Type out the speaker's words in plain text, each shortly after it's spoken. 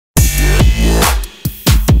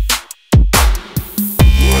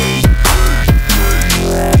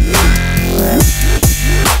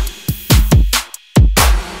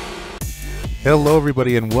Hello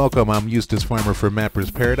everybody and welcome. I'm Eustace Farmer for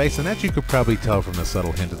Mappers Paradise, and as you could probably tell from the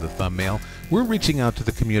subtle hint of the thumbnail, we're reaching out to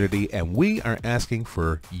the community and we are asking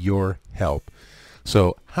for your help.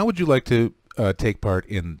 So how would you like to take part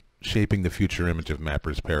in shaping the future image of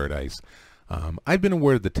Mappers Paradise? I've been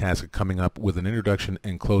awarded the task of coming up with an introduction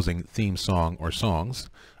and closing theme song or songs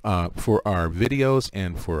for our videos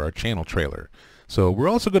and for our channel trailer. So we're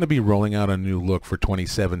also going to be rolling out a new look for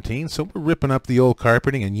 2017. So we're ripping up the old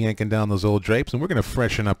carpeting and yanking down those old drapes, and we're going to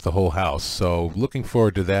freshen up the whole house. So looking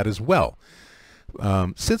forward to that as well.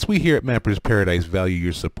 Since we here at Mappers Paradise value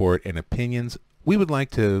your support and opinions, we would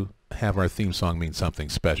like to have our theme song mean something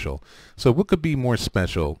special. So what could be more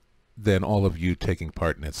special than all of you taking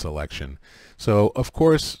part in its selection? So of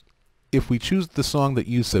course, if we choose the song that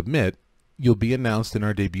you submit, you'll be announced in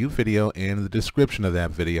our debut video and in the description of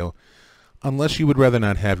that video, unless you would rather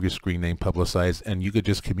not have your screen name publicized, and you could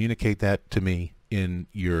just communicate that to me in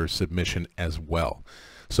your submission as well.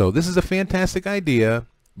 So this is a fantastic idea,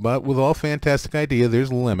 but with all fantastic idea,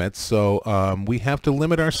 there's limits. So we have to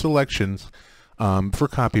limit our selections for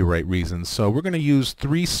copyright reasons. So we're going to use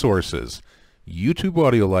three sources: YouTube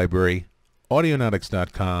Audio Library,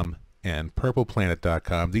 Audionauatix.com, and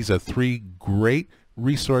PurplePlanet.com. These are three great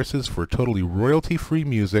resources for totally royalty-free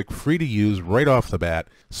music, free to use right off the bat.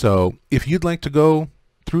 So if you'd like to go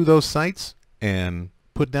through those sites and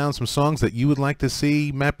put down some songs that you would like to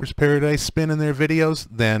see Mappers Paradise spin in their videos,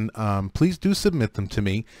 then please do submit them to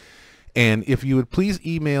me. And if you would please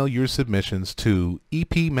email your submissions to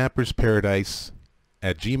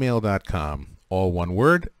epmappersparadise@gmail.com, all one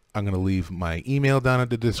word. I'm going to leave my email down in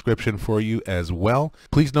the description for you as well.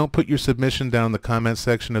 Please don't put your submission down in the comment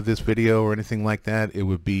section of this video or anything like that.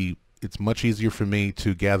 It's much easier for me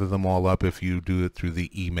to gather them all up if you do it through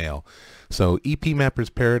the email. So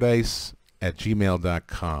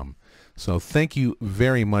epmappersparadise@gmail.com. So thank you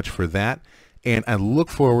very much for that, and I look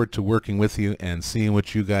forward to working with you and seeing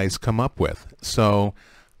what you guys come up with. So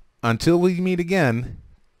until we meet again,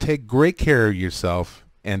 take great care of yourself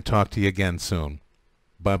and talk to you again soon.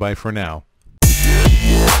 Bye-bye for now.